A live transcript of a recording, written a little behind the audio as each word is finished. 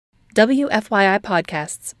WFYI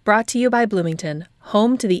Podcasts, brought to you by Bloomington,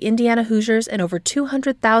 home to the Indiana Hoosiers and over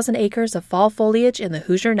 200,000 acres of fall foliage in the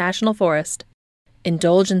Hoosier National Forest.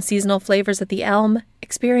 Indulge in seasonal flavors at the Elm,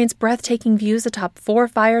 experience breathtaking views atop 4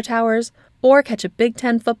 fire towers, or catch a Big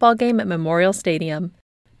Ten football game at Memorial Stadium.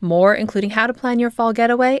 More, including how to plan your fall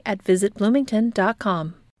getaway, at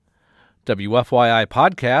visitbloomington.com. WFYI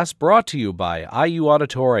Podcast brought to you by IU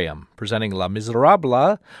Auditorium, presenting Les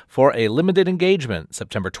Miserables for a limited engagement,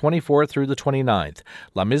 September 24th through the 29th.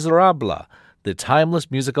 Les Miserables, the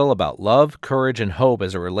timeless musical about love, courage, and hope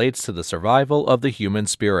as it relates to the survival of the human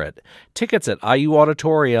spirit. Tickets at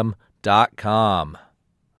iuauditorium.com.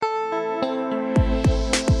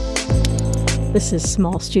 This is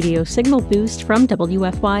Small Studio Signal Boost from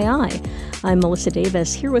WFYI. I'm Melissa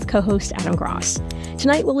Davis, here with co-host Adam Gross.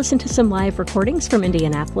 Tonight we'll listen to some live recordings from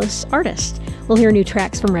Indianapolis artists. We'll hear new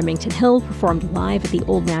tracks from Remington Hill, performed live at the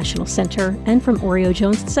Old National Center, and from Oreo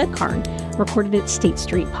Jones' Zedkarn, recorded at State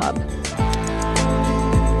Street Pub.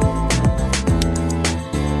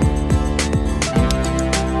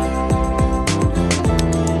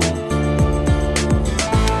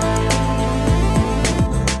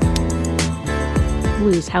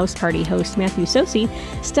 Blues House Party host Matthew Sosi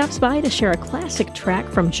stops by to share a classic track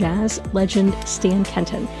from jazz legend Stan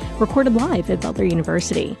Kenton, recorded live at Butler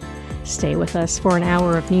University. Stay with us for an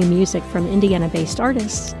hour of new music from Indiana-based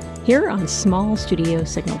artists here on Small Studio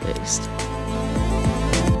Signal Boost.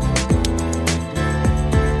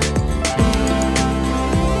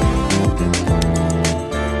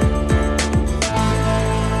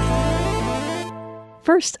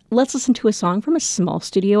 First, let's listen to a song from a Small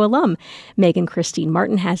Studio alum. Megan Christine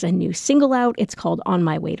Martin has a new single out. It's called On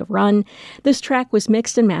My Way to Run. This track was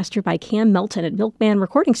mixed and mastered by Cam Melton at Milkman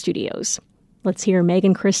Recording Studios. Let's hear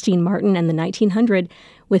Megan Christine Martin and the 1900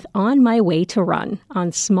 with On My Way to Run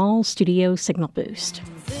on Small Studio Signal Boost.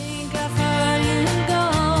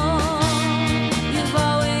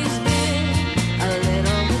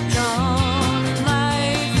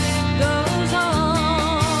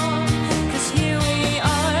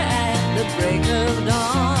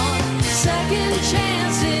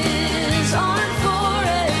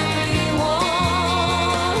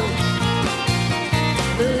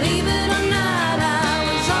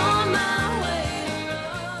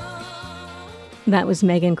 That was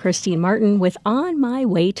Megan Christine Martin with On My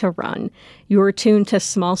Way to Run. You're tuned to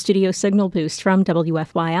Small Studio Signal Boost from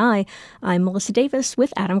WFYI. I'm Melissa Davis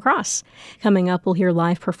with Adam Cross. Coming up, we'll hear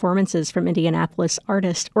live performances from Indianapolis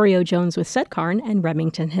artist Oreo Jones with Zedkarn and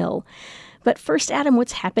Remington Hill. But first, Adam,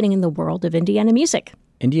 what's happening in the world of Indiana music?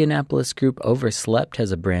 Indianapolis group Overslept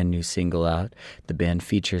has a brand new single out. The band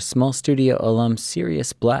features Small Studio alum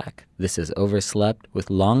Sirius Black. This is Overslept with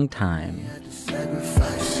Long Time.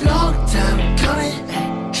 Long time coming,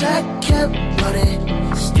 track kept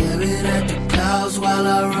running, staring at the clouds while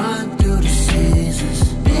I run through the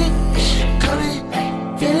seasons. Big coming,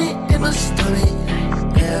 feel it in my stomach,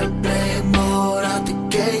 airplane mode out the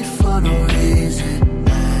gate for no reason.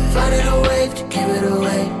 Finding a way to keep it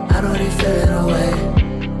away, I know they feel it away.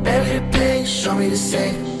 Baby the pain, show me the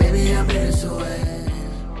safe, baby I'm minutes away.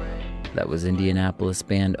 That was Indianapolis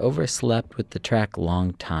band Overslept with the track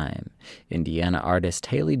Long Time. Indiana artist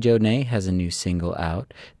Haley Jonay has a new single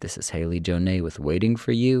out. This is Haley Jonay with Waiting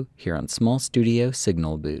for You here on Small Studio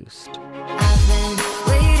Signal Boost. I've been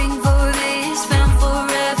waiting for this, found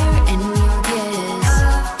forever in your kiss.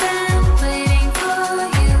 I've been waiting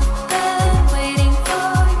for you, been waiting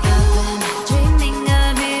for you. I've been dreaming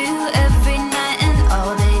of you every night and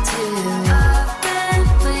all day too. I've been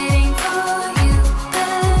waiting for you,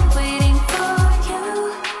 been waiting for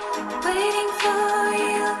you, waiting for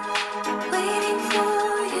you, waiting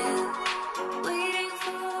for you, waiting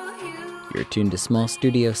for you. You're tuned to Small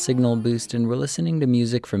Studio Signal Boost, and we're listening to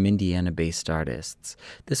music from Indiana-based artists.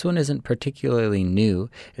 This one isn't particularly new.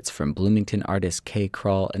 It's from Bloomington artist Kay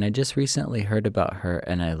Kroll, and I just recently heard about her,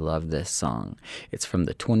 and I love this song. It's from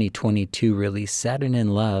the 2022 release Saturn in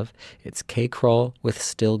Love. It's Kay Kroll with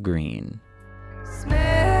Still Green.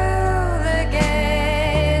 Smell the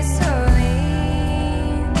gasoline.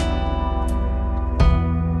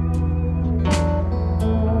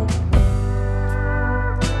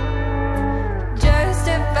 Just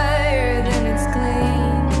a fire, then it's clean.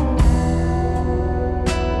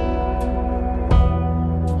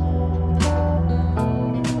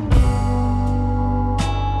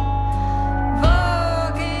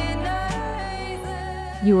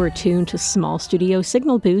 You are tuned to Small Studio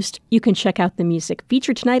Signal Boost. You can check out the music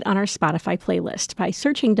featured tonight on our Spotify playlist by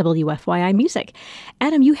searching WFYI Music.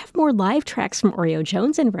 Adam, you have more live tracks from Oreo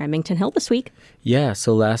Jones and Remington Hill this week. Yeah,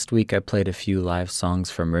 so last week I played a few live songs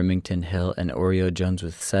from Remington Hill and Oreo Jones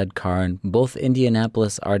with Said Karn, both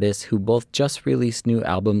Indianapolis artists who both just released new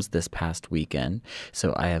albums this past weekend.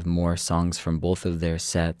 So I have more songs from both of their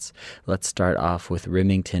sets. Let's start off with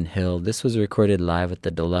Remington Hill. This was recorded live at the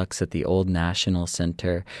Deluxe at the Old National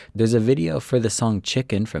Center. There's a video for the song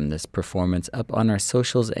Chicken from this performance up on our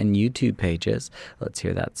socials and YouTube pages. Let's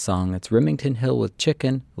hear that song. It's Remington Hill with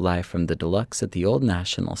Chicken, live from the Deluxe at the Old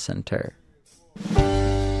National Center.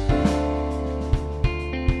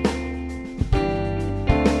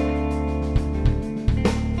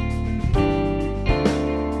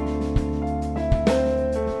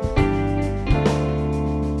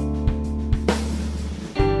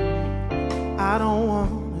 I don't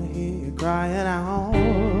wanna hear you crying out.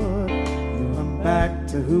 You run back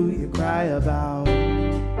to who you cry about.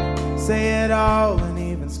 Say it all and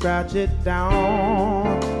even scratch it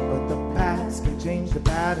down. But the past can change the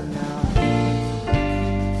pattern now.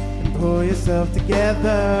 And pull yourself together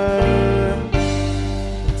and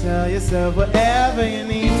tell yourself whatever you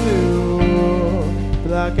need to.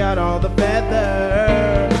 Pluck out all the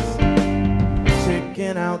feathers,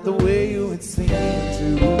 chicken out the way you would seem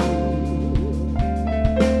to.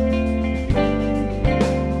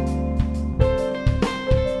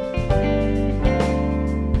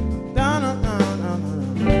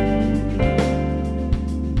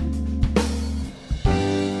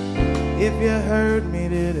 If you heard me,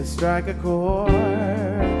 did it strike a chord?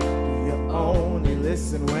 You only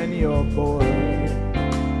listen when you're bored.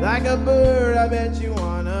 Like a bird, I bet you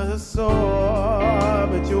wanna soar,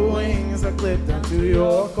 but your wings are clipped onto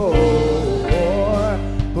your core.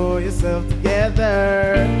 Pull yourself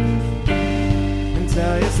together and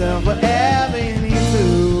tell yourself whatever you need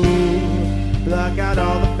to. Pluck out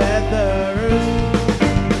all the feathers.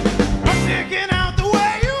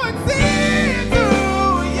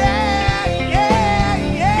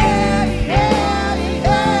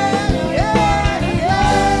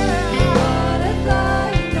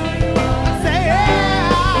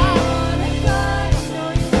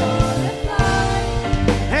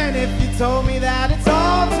 Told me that it's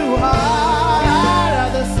all too hard. I'd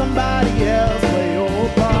rather somebody else play your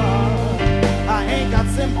part. I ain't got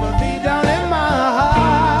sympathy down in my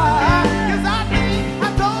heart, 'cause I think I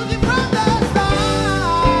told you from the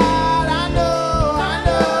start. I know, I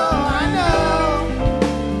know, I know,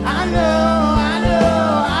 I know, I know,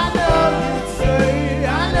 I know you'd say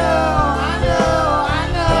I know, I know, I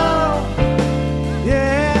know.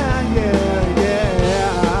 Yeah, yeah, yeah.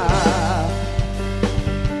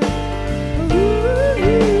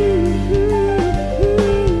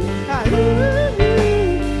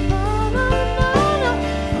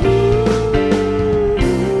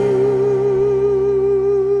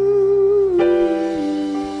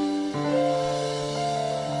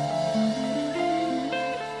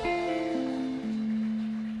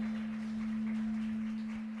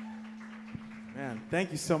 Man,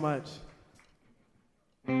 thank you so much.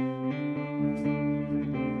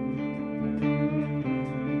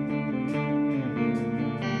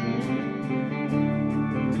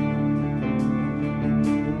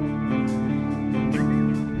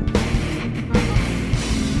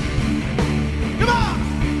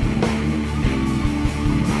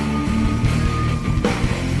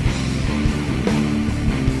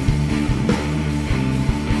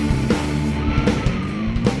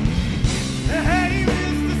 Hey,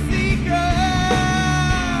 Mr. Seeker.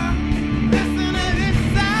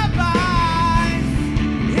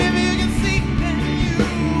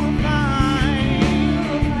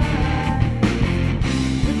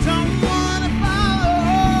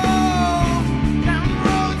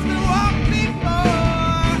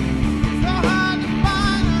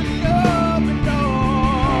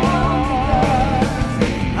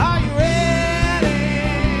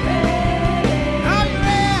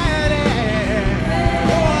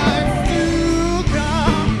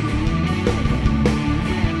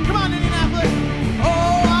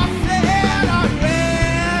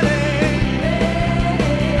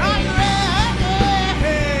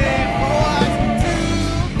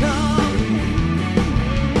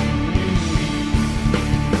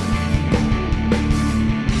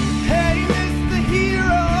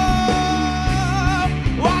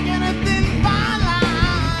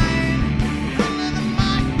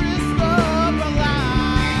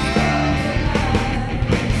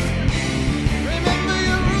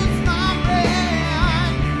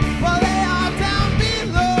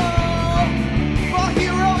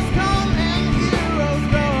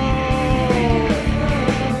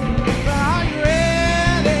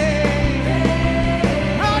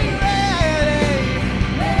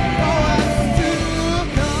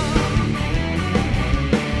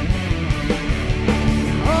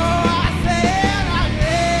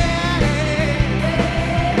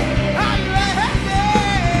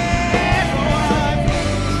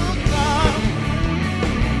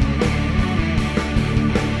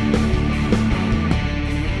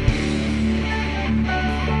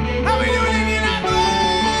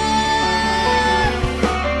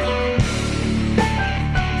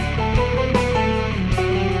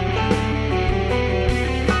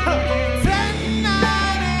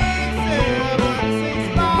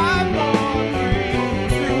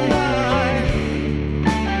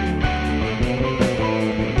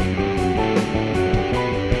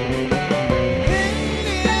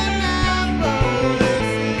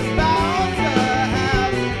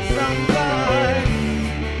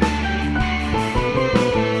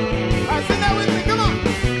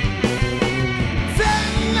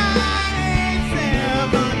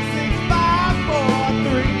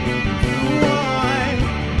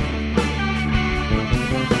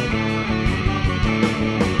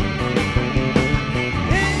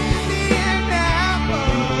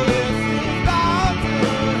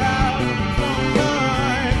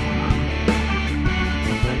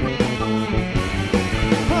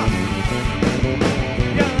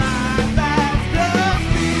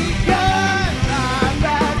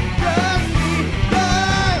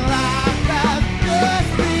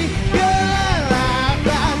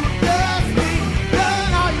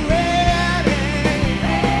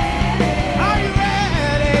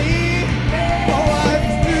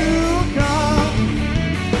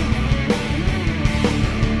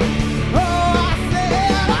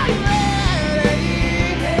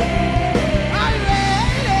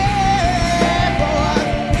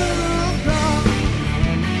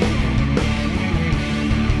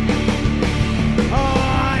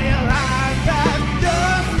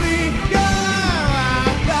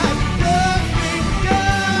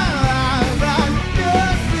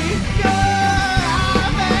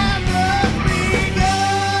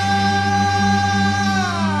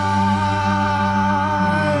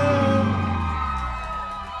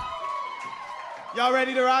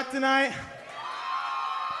 ready to rock tonight?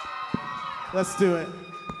 Let's do it.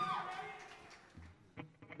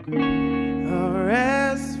 A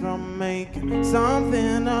rest from making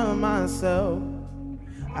something of myself.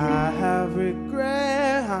 I have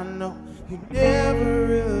regret, I know you never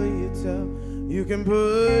really tell. You can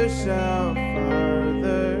push out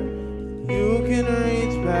farther, you can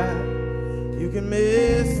reach back. You can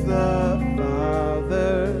miss the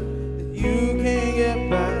father that you can't get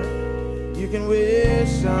back. You can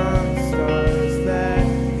wish on stars that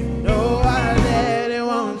you know I let it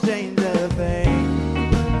won't change a thing.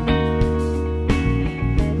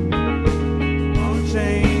 Won't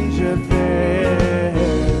change a thing.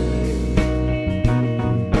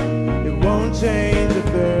 It won't change a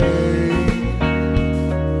thing.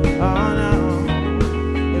 Oh no,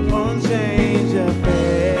 it won't change a thing.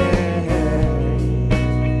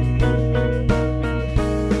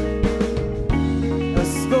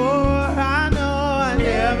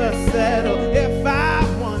 Settle if I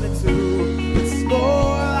wanted to. It's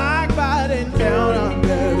score like biting down on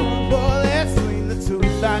dead bullets between the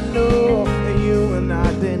tooth. I know that you and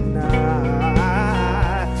I deny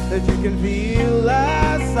that you can feel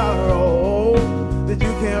a sorrow that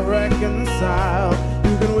you can't reconcile.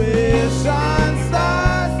 You can wish on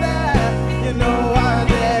stars that you know I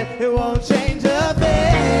did. It won't change a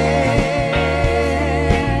thing.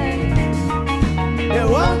 It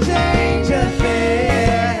won't change a thing.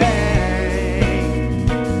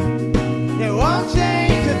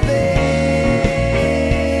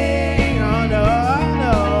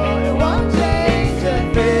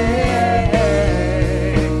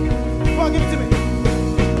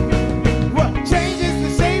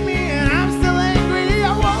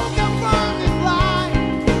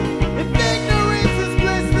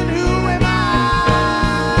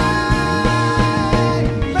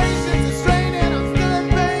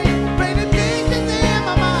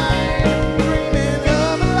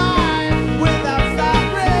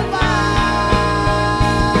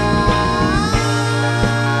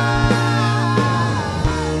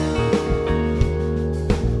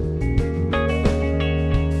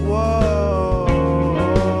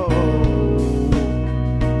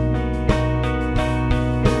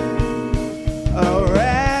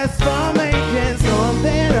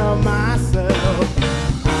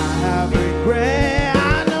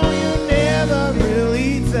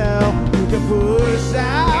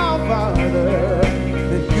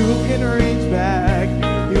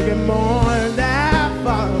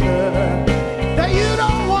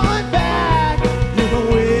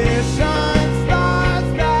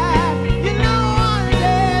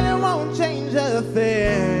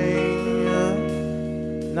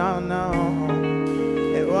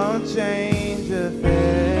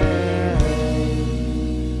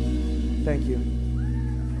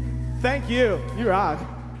 Thank you. You rock.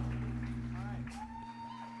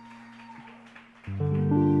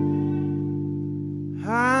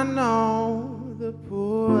 I know the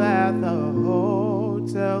pool at the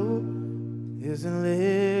hotel isn't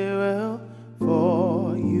lit well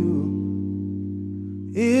for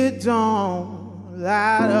you. It don't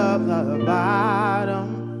light up the bottom.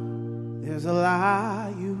 There's a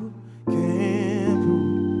lie you can't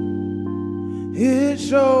prove. It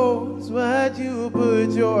shows what you put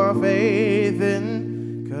your faith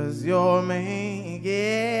in, 'cause you're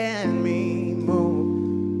making me move.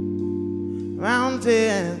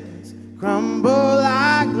 Mountains crumble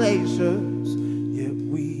like glaciers, yet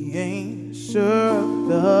we ain't sure of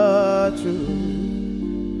the truth.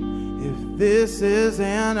 If this is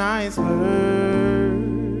an iceberg,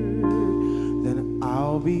 then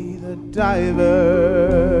I'll be the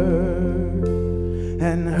diver.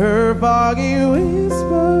 And her foggy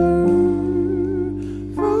whisper,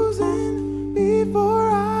 frozen before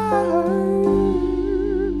I heard.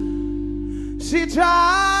 She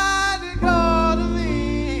tried to call to me,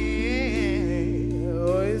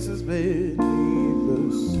 voices beneath the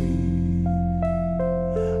sea.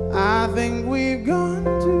 I think we've gone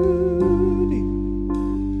too deep.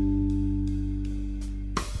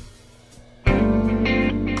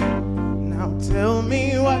 Now tell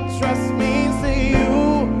me what trust means to you.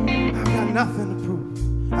 Nothing to prove,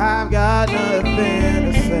 I've got nothing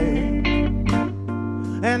to say.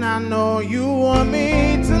 And I know you want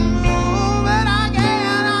me to move, but I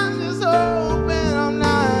can't. I'm just hoping I'm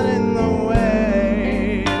not in the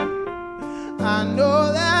way. I know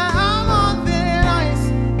that I'm on thin ice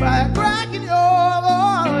by a crack in your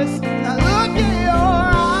voice. I look in your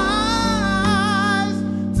eyes,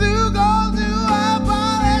 too cold to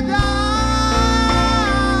apologize.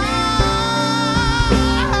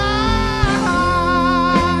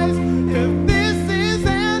 If this is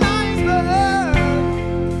an iceberg,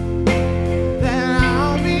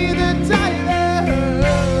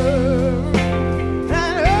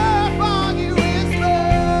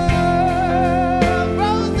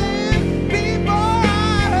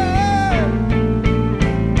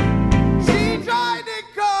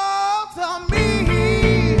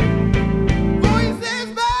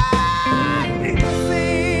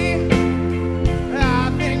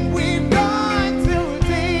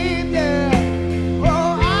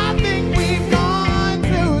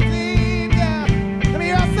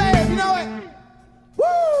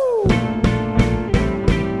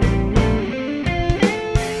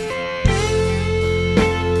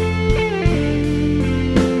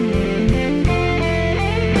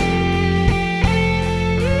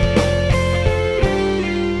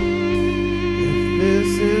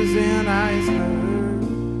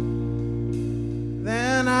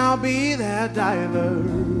 be that diver.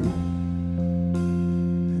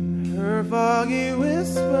 And her foggy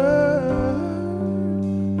whisper,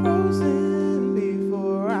 frozen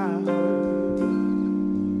before I heard.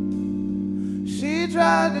 She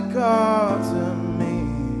tried to call to me,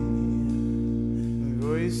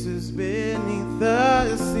 voices beneath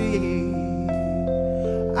the sea.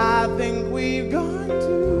 I think we've gone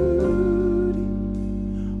too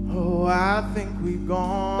deep. Oh, I think we've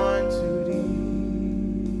gone too deep.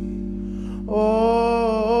 Oh,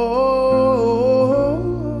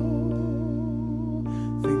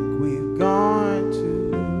 think we've gone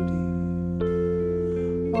too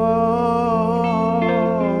deep. Oh,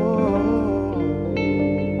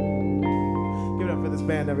 give it up for this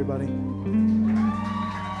band, everybody.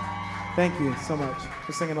 Thank you so much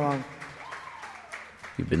for singing along.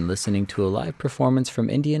 You've been listening to a live performance from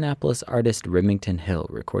Indianapolis artist Remington Hill,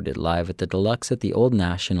 recorded live at the Deluxe at the Old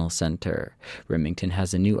National Center. Remington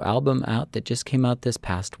has a new album out that just came out this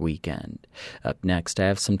past weekend. Up next, I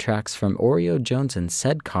have some tracks from Oreo Jones and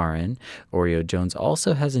Said Karin. Oreo Jones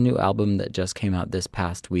also has a new album that just came out this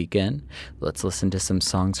past weekend. Let's listen to some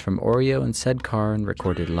songs from Oreo and Said Karin,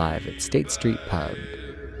 recorded live at State Street Pub.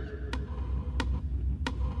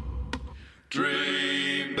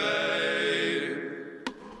 Dream, babe.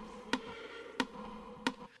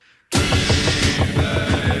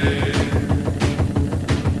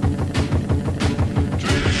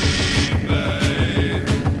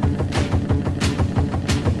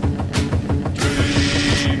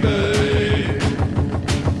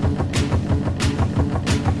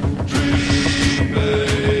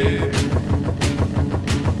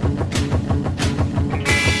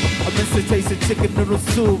 Taste of chicken noodle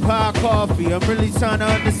soup, hot coffee. I'm really trying to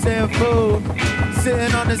understand food.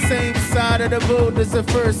 Sitting on the same side of the booth. This the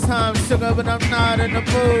first time sugar, but I'm not in the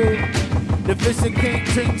mood. The fishing king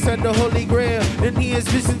drinks at the Holy Grail. Then he has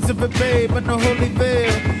visions of a babe in the holy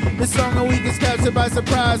veil. The song a week is captured by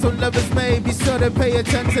surprise. When love is made, be sure to pay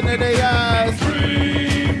attention to their eyes.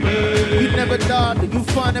 You never thought that you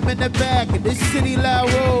find them in the back of this city loud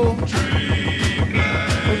road.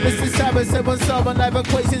 This is how I said when solving life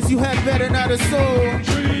equations, you had better not a soul.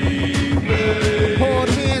 Hold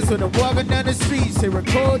hands when I'm walking down the street, say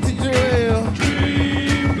record to Jarrell.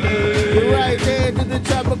 You're right there to the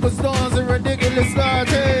tropical storms and ridiculous large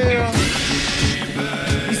hail.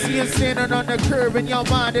 You see him standing on the curb in your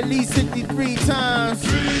mind at least 53 times.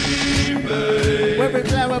 Every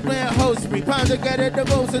flower plant hosts me, pounds together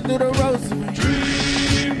devotion through the rosary.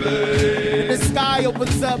 And the sky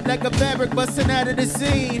opens up like a fabric busting out of the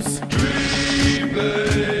seams.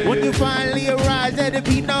 When you finally arise, let it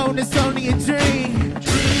be known it's only a dream.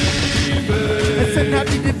 It's enough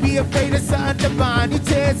to be afraid of something divine. You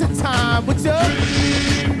tears of time with your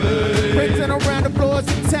prancing around the floors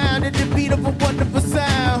of town in the beat of a wonderful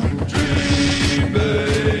sound.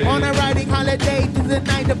 On a riding holiday through the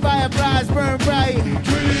night, the fireflies burn bright.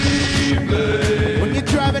 When you're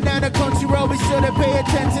driving down the country road, be sure to pay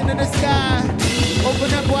attention to the sky.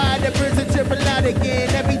 Open up wide, the birds are tripping out again.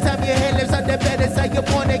 Every time your head lifts out the bed, it's like you're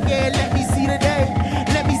born again. Let me see the day,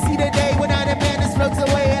 let me see the day when all the madness floats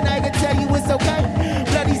away, and I can tell you it's okay.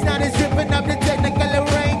 Bloody snot is dripping up the technical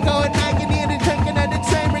raincoat, and I can hear the drinking of the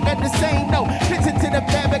train ring at the same note. Listen to the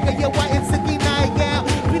fabric of your white and sticky nightgown.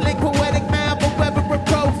 Feeling poetic man, but whether we're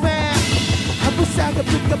profound. I wish I could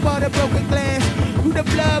pick up all the broken glass. Through the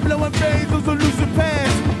blood blowing veins, those elusive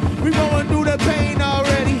paths. We going through the pain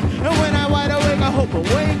already, and when I wide awake, I hope I'm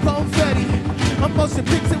way confetti. I'm motion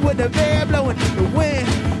picture with the veil blowing in the wind,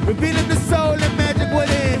 revealing the soul and magic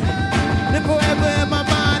within. Live forever in my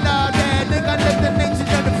mind all day. Think I left the nature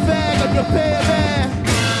of the fag on your pale man.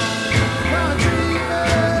 My dreamer,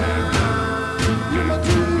 you're my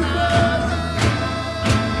dreamer.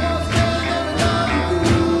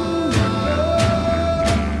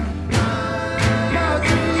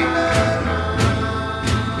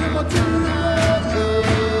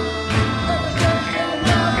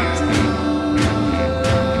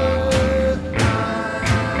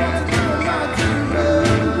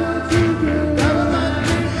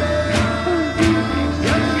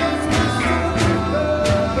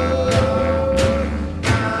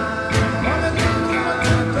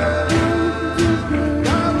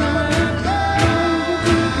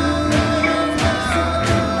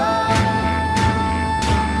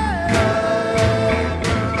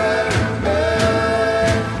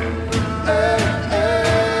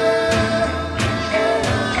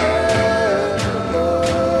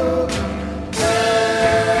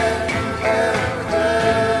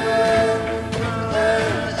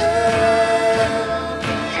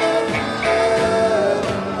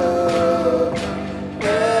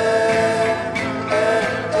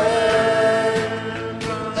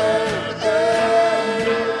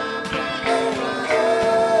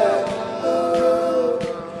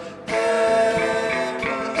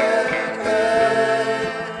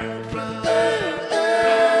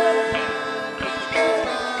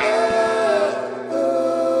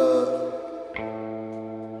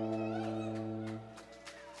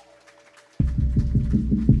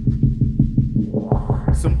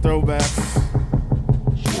 some throwbacks.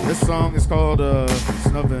 This song is called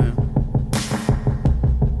Snubbin'.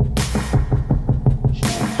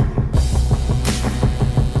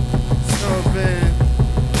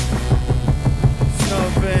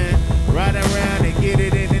 Snubbin', ride around and get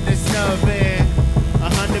it in the snubbin'.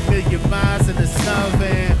 100 million miles in the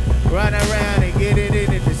snubbin', ride around and get it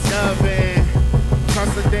in the snubbin'.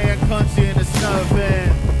 Across the damn country in the snubbin'.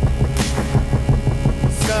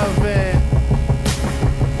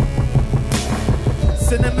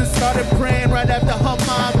 Cinnamon started praying right after her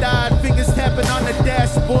mom died. Fingers tapping on the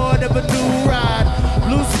dashboard of a new ride.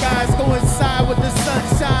 Blue skies go inside with the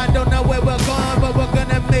sunshine. Don't know where we're going, but we're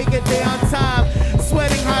gonna make it there on time.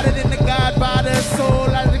 Sweating hotter than the Godfather,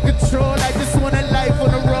 soul out of control. I just want a life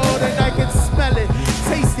on the road and I can smell it,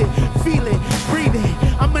 taste it, feel it, breathe it.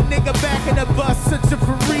 I'm a nigga back in the bus searching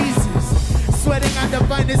for reasons. Sweating on the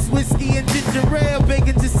finest whiskey and ginger ale,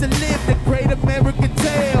 begging just to live the great American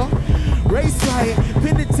tale. Race riot,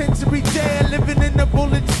 penitentiary jail, living in a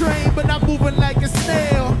bullet train, but I'm moving like a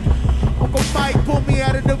snail. Uncle Mike pulled me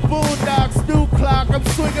out of the boondocks, new clock, I'm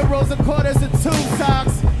swinging rolls of quarters and two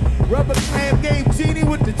socks. Rubber clamp game genie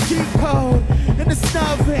with the cheat code, in the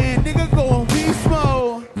snub van, nigga go on beast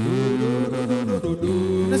mode.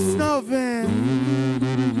 In the snub van,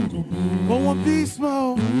 go on beast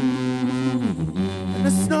mode. In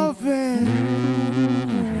the snub van,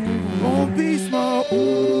 go on beast mode.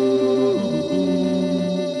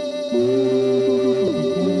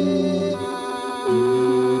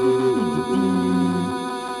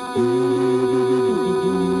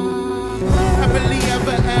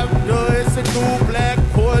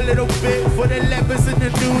 Little bit for the lepers and the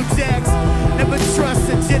new jacks. Never trust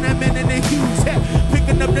a gentleman in a huge hat,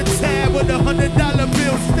 picking up the tab with $100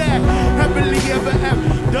 bill stack. Happily ever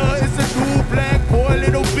after is a new black boy.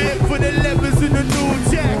 Little bit for the lepers and the new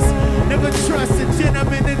jacks. Never trust a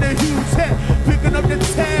gentleman in a huge hat, picking up the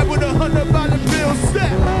tab with $100 bill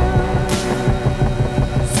stack.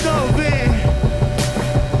 Snowman,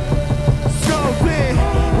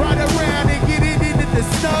 ride around and get it into the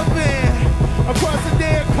snowman. Across the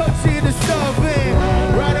damn country in the snowman,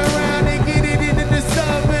 ride around and get it into the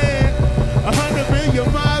snowman. 100 million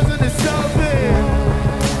miles in the snowman.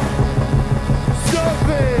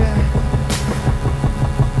 Snowman.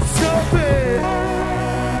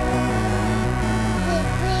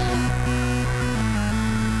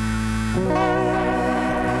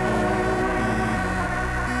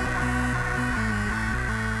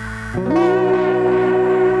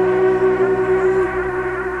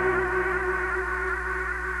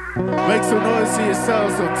 Make some noise to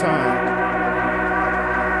yourself sometime.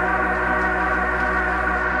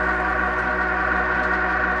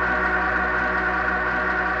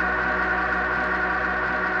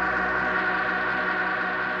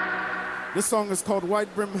 This song is called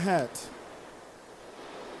White Brim Hat.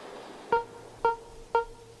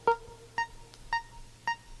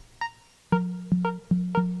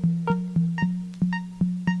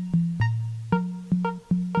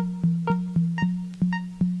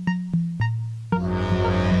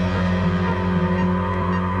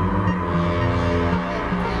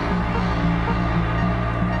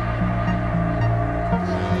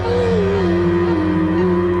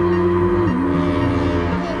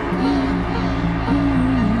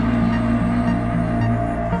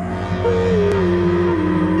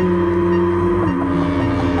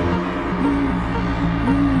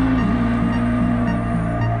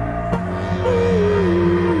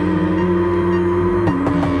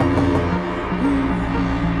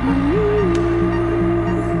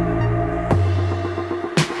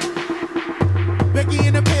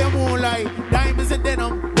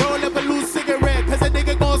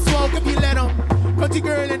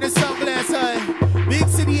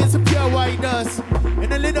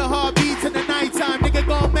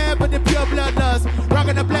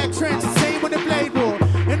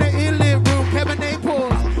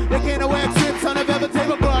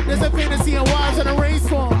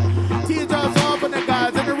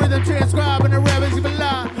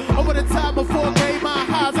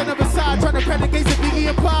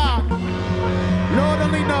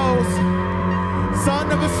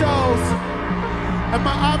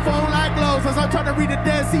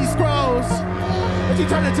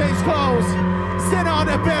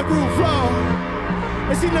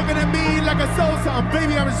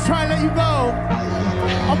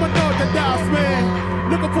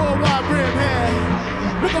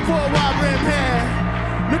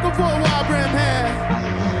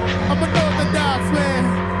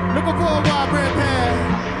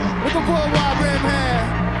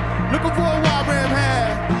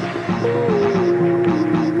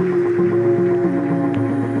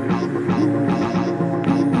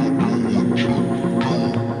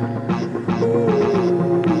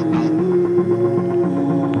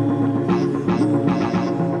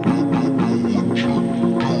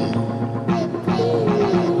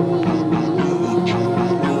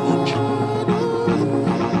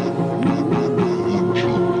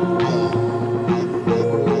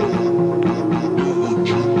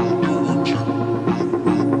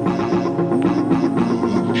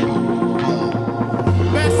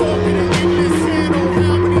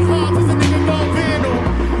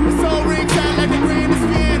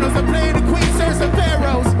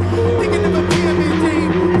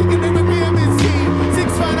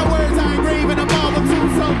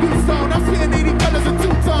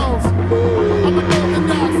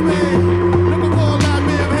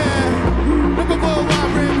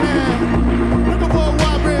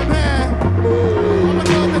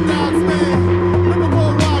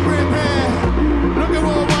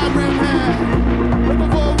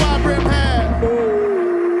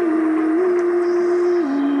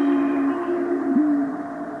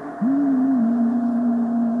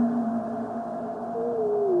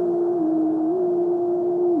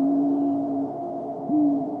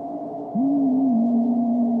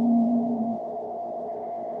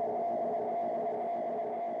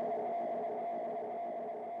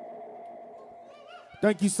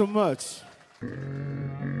 Thank you so much.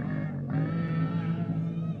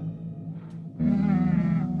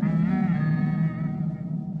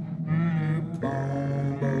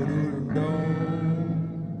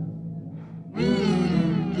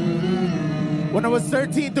 When I was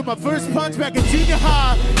 13, threw my first punch back in junior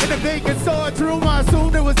high. In the vacant storage room, I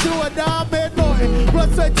assumed it was do or die. Bad boy,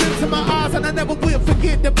 blood, sweat, drips in my eyes, and I never will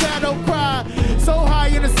forget the battle cry. So high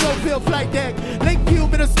in the slow-field flight deck, Lakeview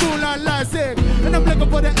Middle School on Lysick. And I'm looking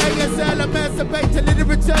for the ASL, emancipate to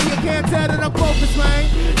literature. You can't tell that I'm focused, man.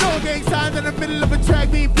 No gang signs in the middle of a track,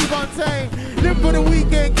 me people untamed. Live for the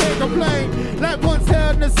weekend, can't complain. Like once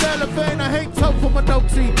held in the cellophane, I hate tough for my dope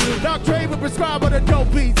tree. Doc Dre would prescribe all the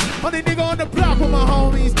dope beats. Only nigga on the block with my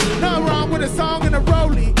homies. Not wrong with a song and a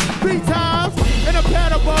rollie. 3 times and a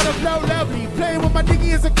paddleboard of low lovely. Playing with my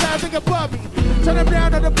nigga is a classic above me. Turn him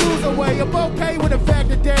down on the blues away. I'm okay with the fact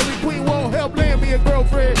that Dairy Queen won't help land me a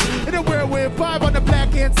girlfriend. In a whirlwind, 5 on the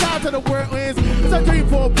black end, side to the world ends. It's a dream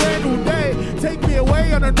for a brand new day. Take me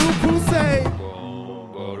away on a new crusade.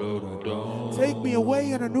 Take me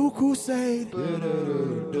away on a new crusade.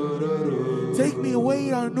 Take me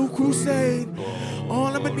away on a new crusade.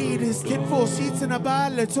 All I'ma need is 10 full sheets and a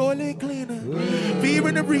bottle of toilet cleaner. Fear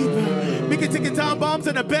and the reaper. Making ticking time bombs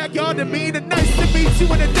in the backyard to me. And nice to meet you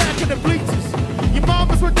in the back of the bleachers. Your mom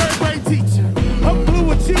was my 3rd grade teacher. I'm blue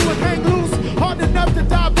with you and hang loose. Hard enough to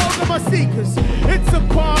die both of my sneakers. It's a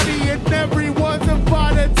party and everyone's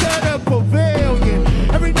invited to the pavilion.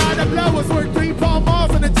 Every night I blow us worth 3 Palm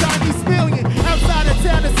Malls and a Chinese million. Outside of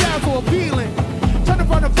town, it sounds so appealing. Trying to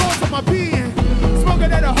find the force of my being.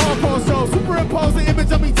 Smoking at a hardcore show. Superimpose the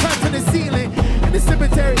image of me touching the ceiling. In the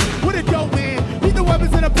cemetery with a dope man. Leave the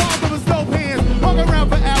weapons in the palm of his dope hands. Walk around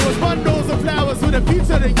for hours. Bundles of flowers with the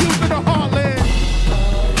future of the youth in the heartland.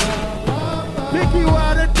 Pick you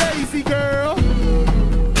out a daisy, girl.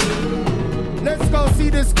 Let's go see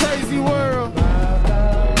this crazy world.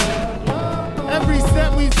 Every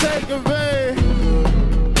step we take, babe.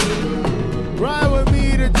 Ride with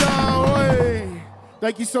me to John Way.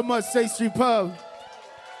 Thank you so much, State Street Pub.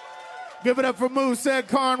 Give it up for Moose, said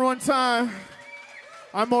Karn one time.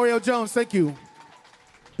 I'm Oreo Jones, thank you.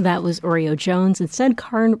 That was Oreo Jones and said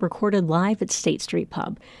Karn recorded live at State Street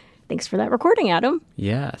Pub. Thanks for that recording, Adam.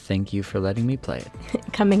 Yeah, thank you for letting me play it.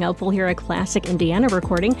 Coming up, we'll hear a classic Indiana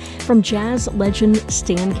recording from jazz legend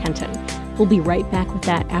Stan Kenton. We'll be right back with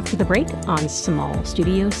that after the break on Small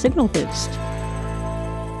Studio Signal Boost.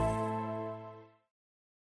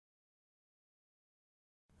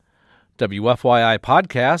 WFYI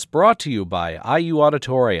podcast brought to you by IU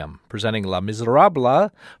Auditorium, presenting Les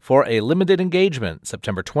Miserables for a limited engagement,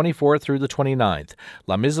 September 24th through the 29th.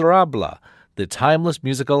 Les Miserables, the timeless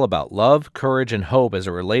musical about love, courage, and hope as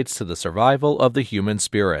it relates to the survival of the human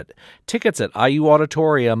spirit. Tickets at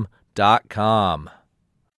iuauditorium.com.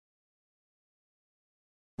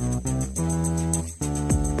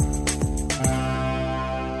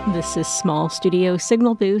 This is Small Studio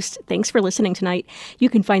Signal Boost. Thanks for listening tonight. You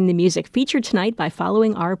can find the music featured tonight by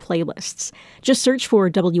following our playlists. Just search for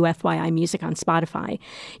WFYI Music on Spotify.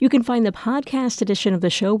 You can find the podcast edition of the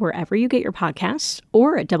show wherever you get your podcasts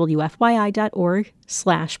or at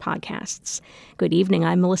WFYI.org/podcasts. Good evening.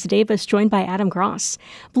 I'm Melissa Davis, joined by Adam Gross.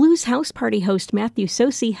 Blues House Party host Matthew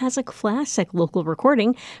Sosi has a classic local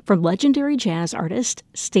recording from legendary jazz artist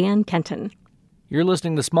Stan Kenton. You're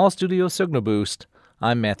listening to Small Studio Signal Boost.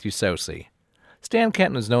 I'm Matthew Sosi. Stan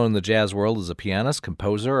Kenton is known in the jazz world as a pianist,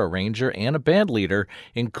 composer, arranger, and a band leader,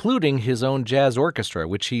 including his own jazz orchestra,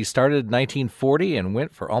 which he started in 1940 and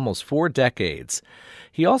went for almost 4 decades.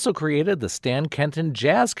 He also created the Stan Kenton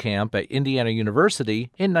Jazz Camp at Indiana University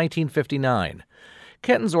in 1959.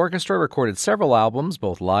 Kenton's orchestra recorded several albums,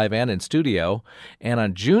 both live and in studio, and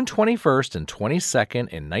on June 21st and 22nd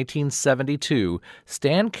in 1972,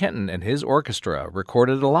 Stan Kenton and his orchestra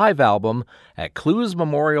recorded a live album at Clues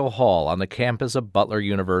Memorial Hall on the campus of Butler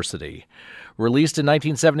University. Released in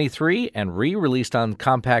 1973 and re-released on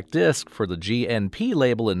compact disc for the GNP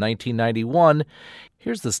label in 1991,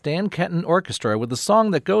 here's the Stan Kenton Orchestra with a song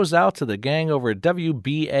that goes out to the gang over at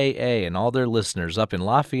WBAA and all their listeners up in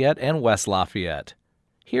Lafayette and West Lafayette.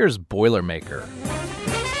 Here's Boilermaker.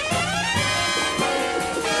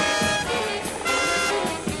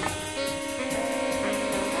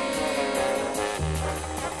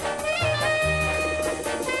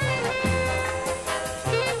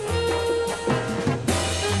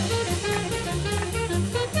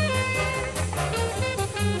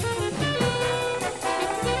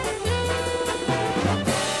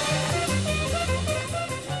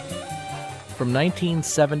 From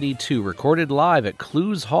 1972, recorded live at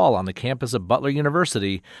Clues Hall on the campus of Butler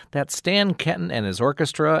University, that's Stan Kenton and his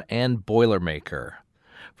orchestra and Boilermaker.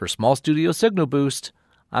 For Small Studio Signal Boost,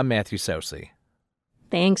 I'm Matthew Sousey.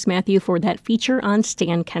 Thanks, Matthew, for that feature on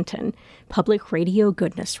Stan Kenton. Public radio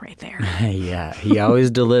goodness right there. Yeah, he always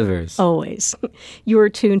delivers. Always. You are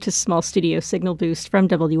tuned to Small Studio Signal Boost from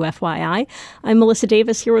WFYI. I'm Melissa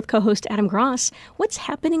Davis here with co-host Adam Gross. What's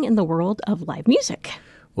happening in the world of live music?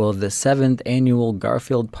 Well, the 7th annual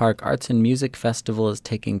Garfield Park Arts and Music Festival is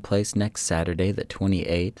taking place next Saturday, the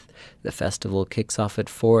 28th. The festival kicks off at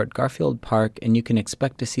 4 at Garfield Park, and you can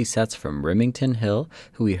expect to see sets from Remington Hill,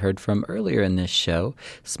 who we heard from earlier in this show,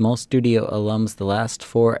 Small Studio alums The Last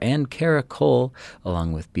Four, and Kara Cole,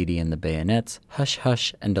 along with Beatty and the Bayonets, Hush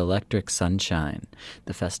Hush, and Electric Sunshine.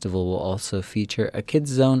 The festival will also feature a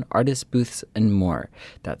kids zone, artist booths, and more.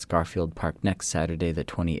 That's Garfield Park next Saturday, the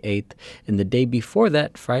 28th. And the day before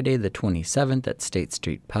that, Friday the 27th at State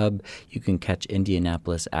Street Pub, you can catch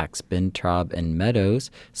Indianapolis acts Ben Traub and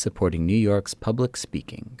Meadows supporting New York's public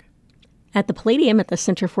speaking. At the Palladium at the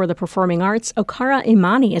Center for the Performing Arts, Okara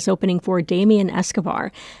Imani is opening for Damien Escobar.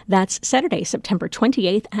 That's Saturday, September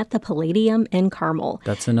 28th at the Palladium in Carmel.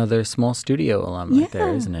 That's another Small Studio alum right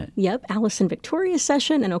there, isn't it? Yep, Alison Victoria's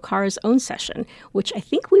session and Okara's own session, which I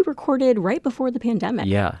think we recorded right before the pandemic.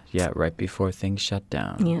 Yeah, right before things shut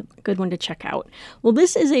down. Yeah, good one to check out. Well,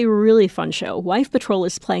 this is a really fun show. Wife Patrol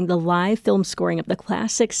is playing the live film scoring of the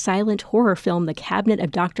classic silent horror film The Cabinet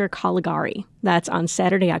of Dr. Caligari. That's on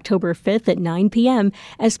Saturday, October 5th at 9 p.m.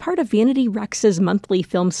 as part of Vanity Rex's monthly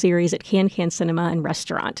film series at Can Cinema and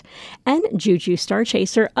Restaurant. And Juju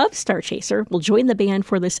Starchaser of Starchaser will join the band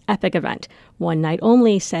for this epic event. One night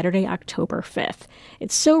only, Saturday, October 5th.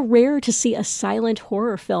 It's so rare to see a silent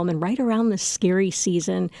horror film, and right around this scary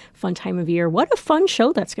season, fun time of year. What a fun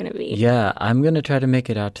show that's going to be. Yeah, I'm going to try to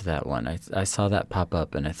make it out to that one. I saw that pop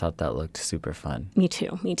up, and I thought that looked super fun. Me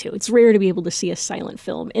too. It's rare to be able to see a silent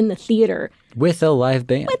film in the theater. With a live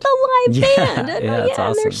band. With a live band. It's awesome.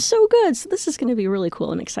 And they're so good. So this is going to be really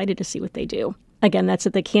cool. I'm excited to see what they do. Again, that's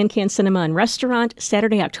at the Can Cinema and Restaurant,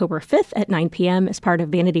 Saturday, October 5th at 9 p.m. as part of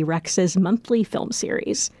Vanity Rex's monthly film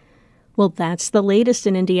series. Well, that's the latest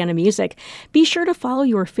in Indiana music. Be sure to follow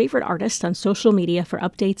your favorite artists on social media for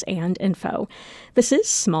updates and info. This is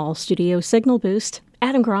Small Studio Signal Boost.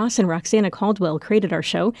 Adam Gross and Roxana Caldwell created our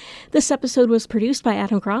show. This episode was produced by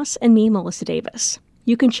Adam Gross and me, Melissa Davis.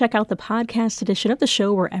 You can check out the podcast edition of the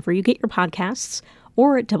show wherever you get your podcasts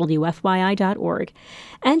or at WFYI.org.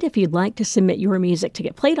 And if you'd like to submit your music to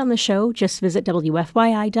get played on the show, just visit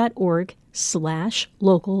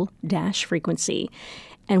WFYI.org/local-frequency.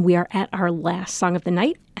 And we are at our last song of the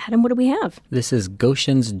night. Adam, what do we have? This is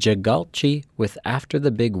Goshen's Jagalchi with After the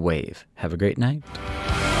Big Wave. Have a great night.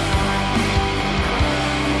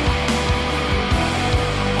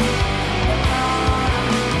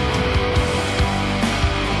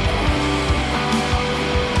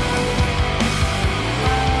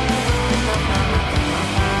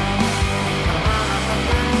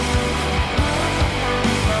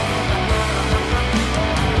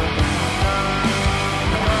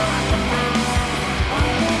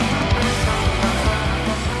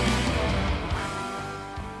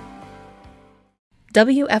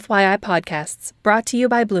 WFYI Podcasts, brought to you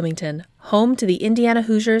by Bloomington, home to the Indiana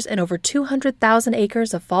Hoosiers and over 200,000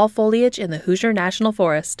 acres of fall foliage in the Hoosier National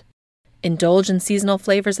Forest. Indulge in seasonal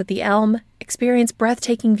flavors at the Elm, experience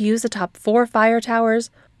breathtaking views atop 4 fire towers,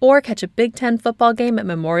 or catch a Big Ten football game at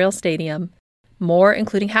Memorial Stadium. More,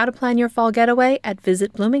 including how to plan your fall getaway, at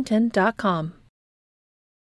visitbloomington.com.